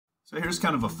So here's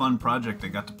kind of a fun project I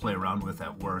got to play around with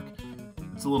at work.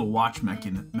 It's a little watch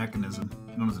mechanism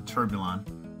known as a tourbillon.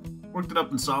 Worked it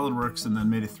up in SolidWorks and then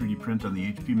made a 3D print on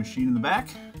the HP machine in the back.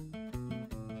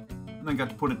 And then got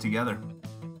to put it together.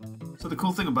 So the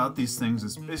cool thing about these things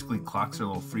is basically clocks are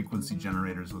little frequency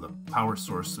generators with a power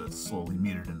source that's slowly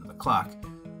metered into the clock.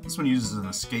 This one uses an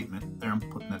escapement. There, I'm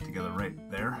putting that together right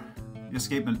there. The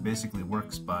escapement basically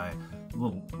works by a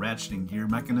little ratcheting gear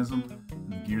mechanism.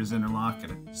 And the gears interlock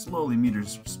and it slowly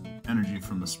meters energy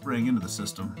from the spring into the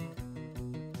system.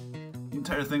 The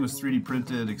entire thing was 3D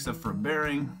printed except for a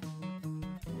bearing,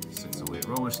 608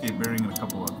 roller skate bearing, and a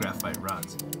couple of graphite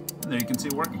rods. And there you can see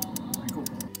it working.